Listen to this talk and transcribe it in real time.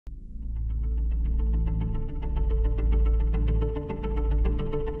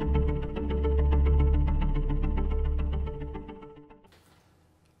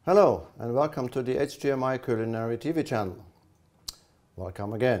Hello and welcome to the HTMi Culinary TV Channel.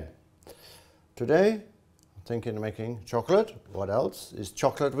 Welcome again. Today I'm thinking of making chocolate. What else? It's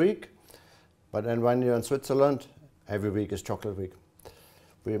chocolate week. But then when you're in Switzerland, every week is chocolate week.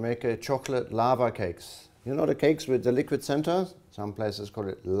 We make a chocolate lava cakes. You know the cakes with the liquid center? Some places call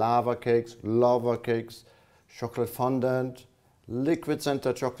it lava cakes, chocolate fondant, liquid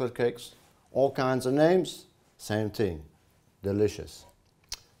center chocolate cakes, all kinds of names, same thing, delicious.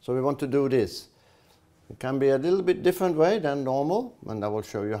 So we want to do this. It can be a little bit different way than normal, and I will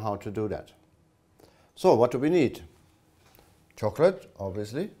show you how to do that. So what do we need? Chocolate,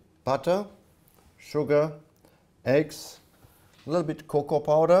 obviously, butter, sugar, eggs, a little bit cocoa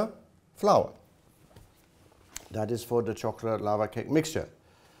powder, flour. That is for the chocolate lava cake mixture.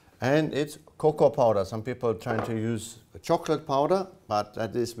 And it's cocoa powder. Some people are trying to use chocolate powder, but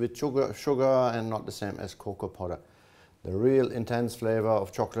that is with sugar and not the same as cocoa powder. The real intense flavor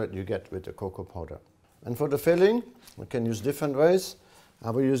of chocolate you get with the cocoa powder. And for the filling, we can use different ways. I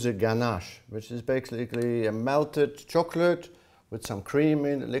will use a ganache, which is basically a melted chocolate with some cream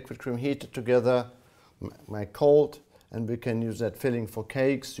in, liquid cream heated together, make cold, and we can use that filling for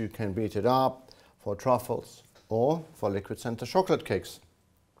cakes. You can beat it up for truffles or for liquid center chocolate cakes.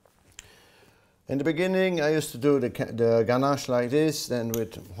 In the beginning, I used to do the ganache like this, then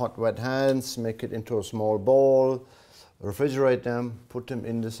with hot wet hands, make it into a small bowl, refrigerate them, put them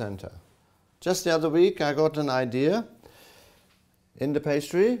in the center. Just the other week I got an idea. In the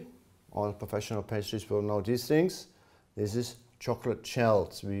pastry, all professional pastries will know these things. This is chocolate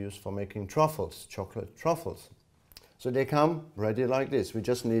shells we use for making truffles, chocolate truffles. So they come ready like this. We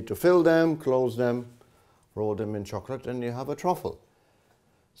just need to fill them, close them, roll them in chocolate, and you have a truffle.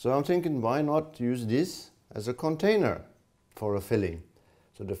 So I'm thinking, why not use this as a container for a filling?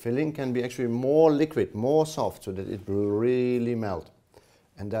 So the filling can be actually more liquid, more soft, so that it will really melt.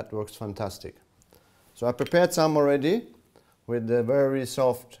 And that works fantastic. So I prepared some already with the very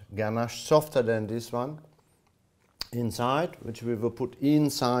soft ganache, softer than this one, inside, which we will put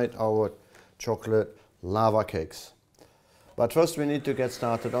inside our chocolate lava cakes. But first we need to get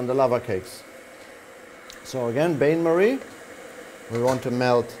started on the lava cakes. So again, bain-marie. We want to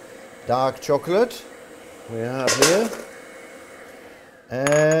melt dark chocolate. We have here.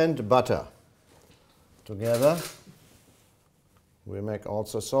 And butter. Together we make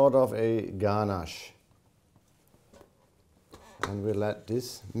also sort of a ganache. And we let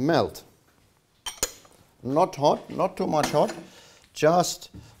this melt. Not hot, not too much hot, just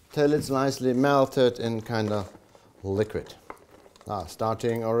till it's nicely melted in kind of liquid.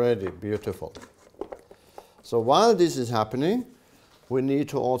 Starting already, beautiful. So while this is happening, we need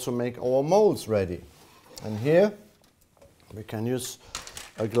to also make our molds ready. And here we can use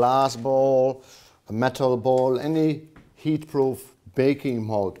a glass bowl, a metal bowl, any heat-proof baking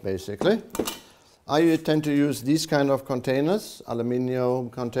mold basically. I tend to use these kind of containers, aluminium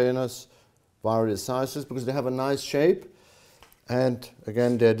containers, various sizes, because they have a nice shape and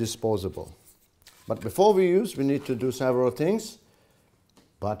again they're disposable. But before we use, we need to do several things.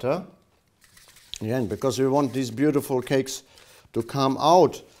 Butter, again, because we want these beautiful cakes to come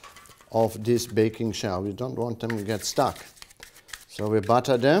out of this baking shell. We don't want them to get stuck. So we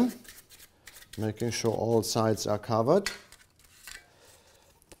butter them, making sure all sides are covered.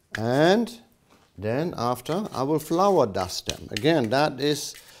 And then after, I will flour dust them. Again, that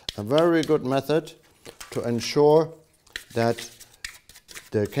is a very good method to ensure that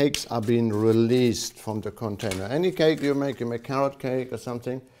the cakes are being released from the container. Any cake you make carrot cake or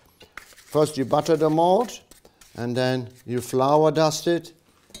something, first you butter the mold and then you flour dust it.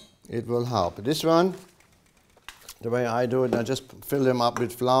 It will help. This one, the way I do it, I just fill them up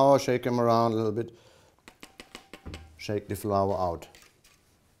with flour, shake them around a little bit, shake the flour out.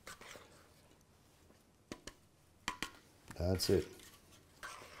 That's it.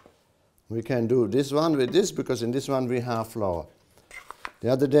 We can do this one with this because in this one we have flour. The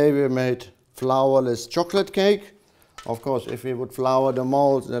other day we made flourless chocolate cake. Of course, if we would flour the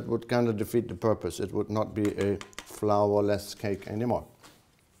molds, that would kind of defeat the purpose. It would not be a flourless cake anymore.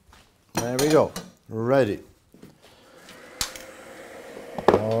 There we go, ready.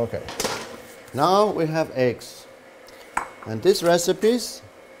 Okay, now we have eggs. And this recipe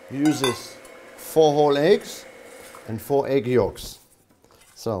uses 4 whole eggs and 4 egg yolks.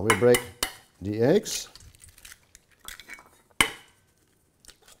 So we break the eggs.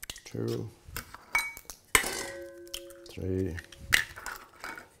 2, 3,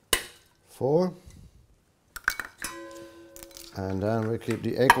 4. And then we keep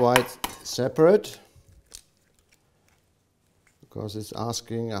the egg white separate because it's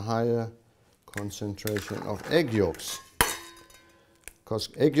asking a higher concentration of egg yolks. Because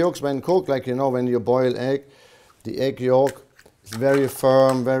egg yolks, when cooked, like you know, when you boil egg, the egg yolk is very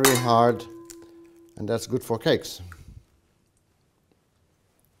firm, very hard, and that's good for cakes.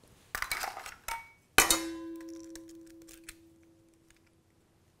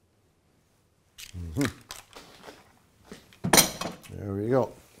 There we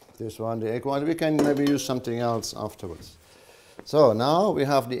go. This one, the egg white. We can maybe use something else afterwards. So now we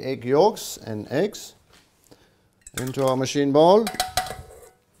have the egg yolks and eggs into our machine bowl.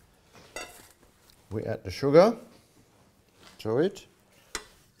 We add the sugar to it,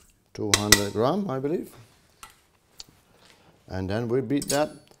 200 grams, I believe. And then we beat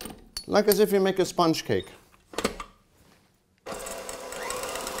that like as if you make a sponge cake.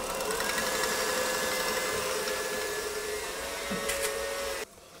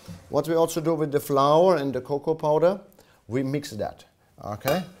 What we also do with the flour and the cocoa powder, we mix that,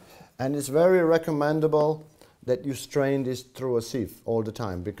 okay? And it's very recommendable that you strain this through a sieve all the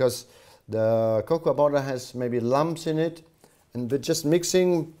time, because the cocoa powder has maybe lumps in it, and with just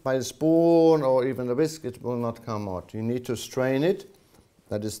mixing by a spoon or even a whisk, it will not come out. You need to strain it.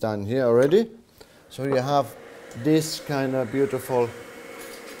 That is done here already. So you have this kind of beautiful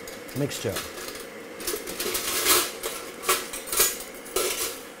mixture.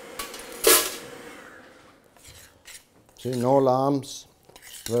 See, no lumps,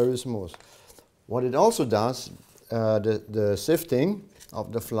 very smooth. What it also does, the sifting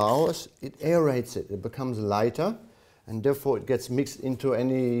of the flours, it aerates it. It becomes lighter, and therefore it gets mixed into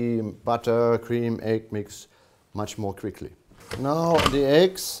any butter, cream, egg mix much more quickly. Now the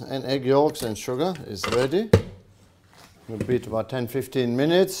eggs and egg yolks and sugar is ready. We'll beat about 10-15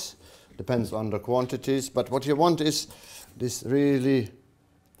 minutes, depends on the quantities. But what you want is this really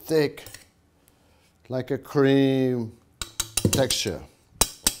thick, like a cream texture.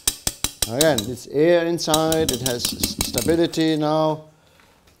 Again, it's air inside, it has stability now.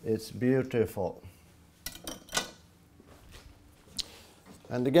 It's beautiful.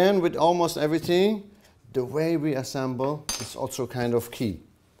 And again, with almost everything, the way we assemble is also kind of key.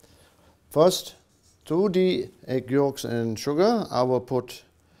 First, to the egg yolks and sugar, I will put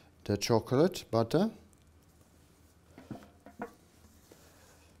the chocolate butter.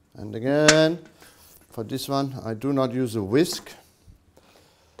 And again, for this one, I do not use a whisk.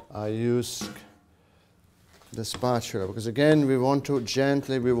 I use the spatula, because again, we want to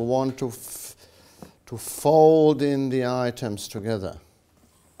gently, we want to fold in the items together.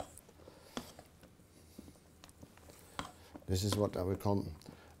 This is what I would call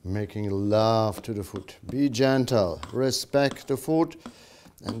making love to the food. Be gentle, respect the food,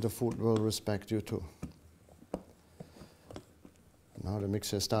 and the food will respect you too. Now the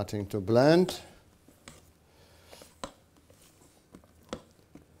mixture is starting to blend.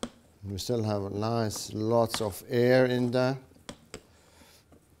 We still have nice, lots of air in there.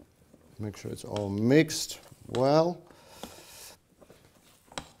 Make sure it's all mixed well.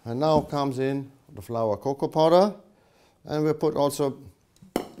 And now comes in the flour cocoa powder, and we put also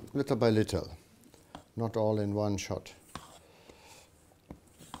little by little, not all in one shot.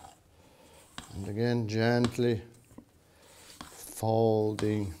 And again, gently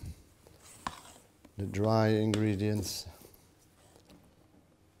folding the dry ingredients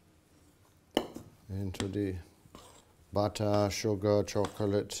into the butter, sugar,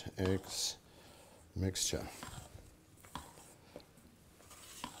 chocolate, eggs mixture.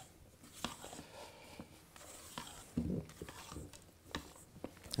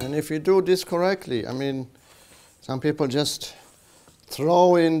 And if you do this correctly, I mean, some people just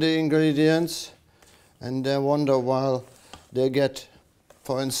throw in the ingredients and they wonder why they get,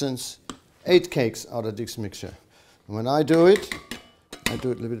 for instance, 8 cakes out of this mixture. And when I do it a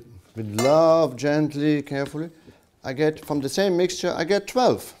little bit with love, gently, carefully. I get, from the same mixture, I get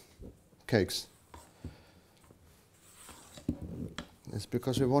 12 cakes. It's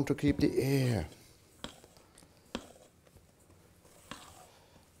because we want to keep the air.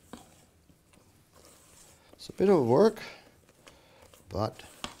 It's a bit of work, but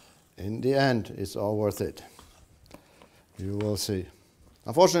in the end, it's all worth it. You will see.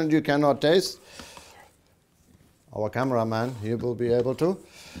 Unfortunately, you cannot taste. Our cameraman, he will be able to.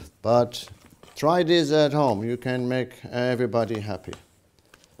 But try this at home. You can make everybody happy.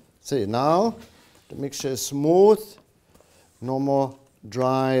 See, now the mixture is smooth. No more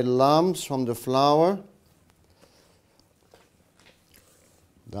dry lumps from the flour.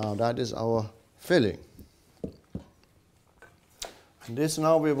 Now that is our filling. And this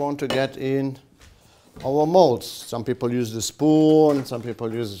now we want to get in our molds. Some people use the spoon, some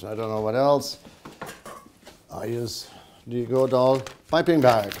people use I don't know what else. I use the good old piping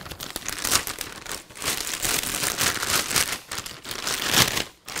bag.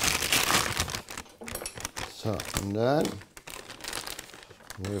 So, and then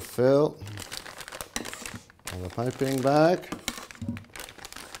we fill the piping bag.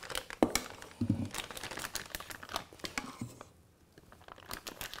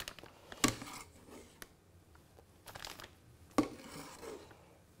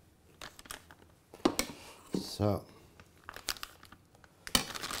 So,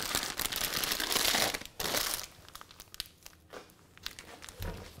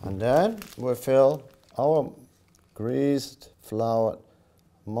 and then we fill our greased, floured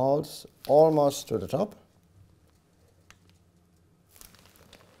molds almost to the top.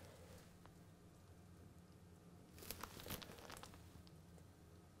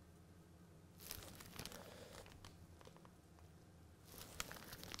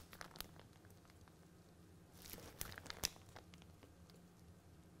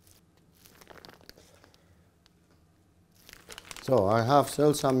 So I have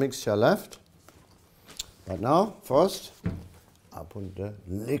still some mixture left, but now first I put the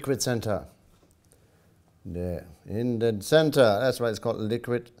liquid center there in the center. That's why it's called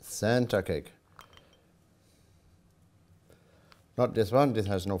liquid center cake. Not this one, this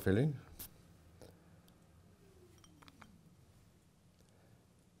has no filling.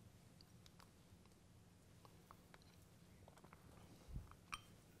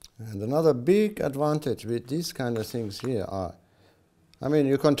 And another big advantage with these kind of things here are, I mean,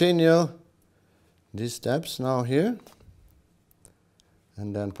 you continue these steps now here,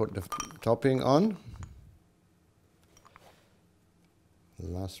 and then put the topping on.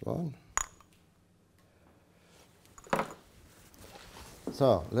 Last one.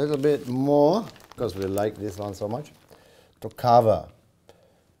 So, a little bit more, because we like this one so much, to cover.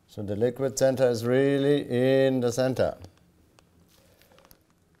 So the liquid center is really in the center.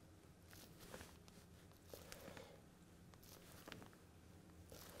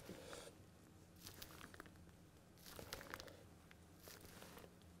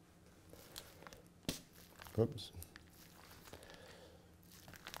 Oops.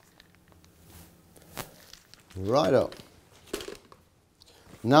 Righto.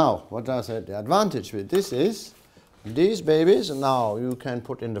 Now, what I said, the advantage with this is, these babies now you can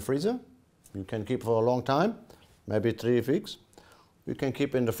put in the freezer. You can keep for a long time, maybe 3 weeks. You can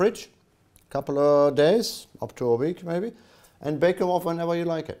keep in the fridge, a couple of days, up to a week maybe, and bake them off whenever you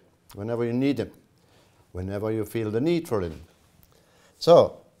like it, whenever you need them, whenever you feel the need for them.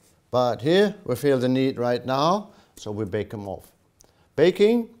 So, but here we feel the need right now, so we bake them off.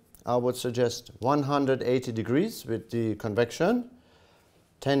 Baking, I would suggest 180 degrees with the convection,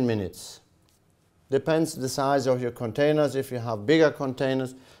 10 minutes. Depends the size of your containers. If you have bigger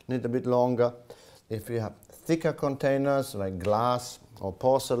containers, need a bit longer. If you have thicker containers like glass or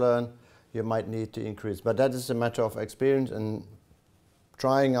porcelain, you might need to increase. But that is a matter of experience and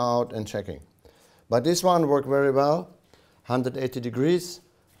trying out and checking. But this one worked very well, 180 degrees.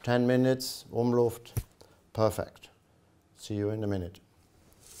 10 minutes, Umluft, perfect. See you in a minute.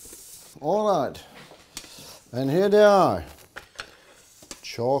 All right, and here they are.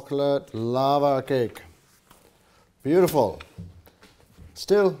 Chocolate lava cake. Beautiful.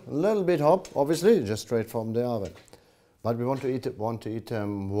 Still a little bit hot, obviously, just straight from the oven. But we want to eat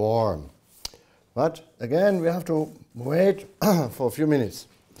them warm. But again, we have to wait for a few minutes.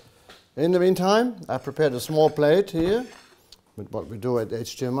 In the meantime, I prepared a small plate here with what we do at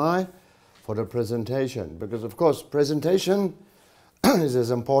HTMi for the presentation, because of course presentation is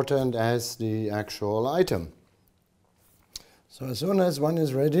as important as the actual item. So as soon as one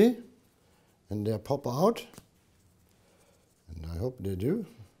is ready and they pop out, and I hope they do,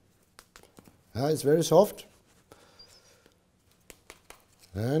 it's very soft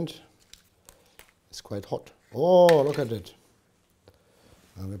and it's quite hot. Oh, look at it.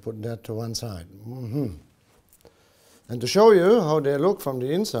 And we put that to one side. And to show you how they look from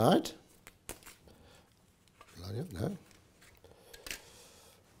the inside,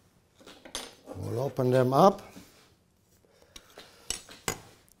 we'll open them up,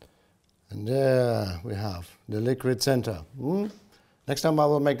 and there we have the liquid center. Next time I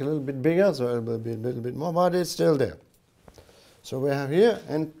will make it a little bit bigger, so it will be a little bit more, but it's still there. So we have here,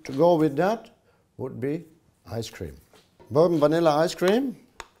 and to go with that would be ice cream. Bourbon vanilla ice cream.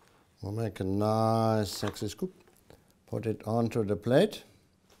 We'll make a nice sexy scoop. Put it onto the plate.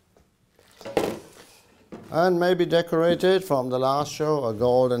 And maybe decorate it from the last show, a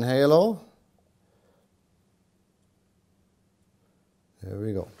golden halo. There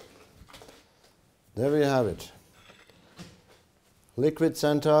we go. There we have it. Liquid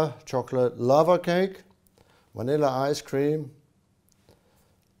center chocolate lava cake, vanilla ice cream.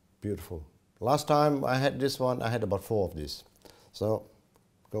 Beautiful. Last time I had this one, I had about 4 of these. So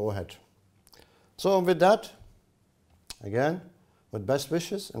go ahead. So with that, again, with best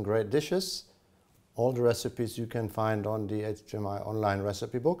wishes and great dishes, all the recipes you can find on the HTMi online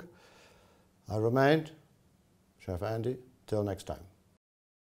recipe book. I remained Chef Andy. Till next time.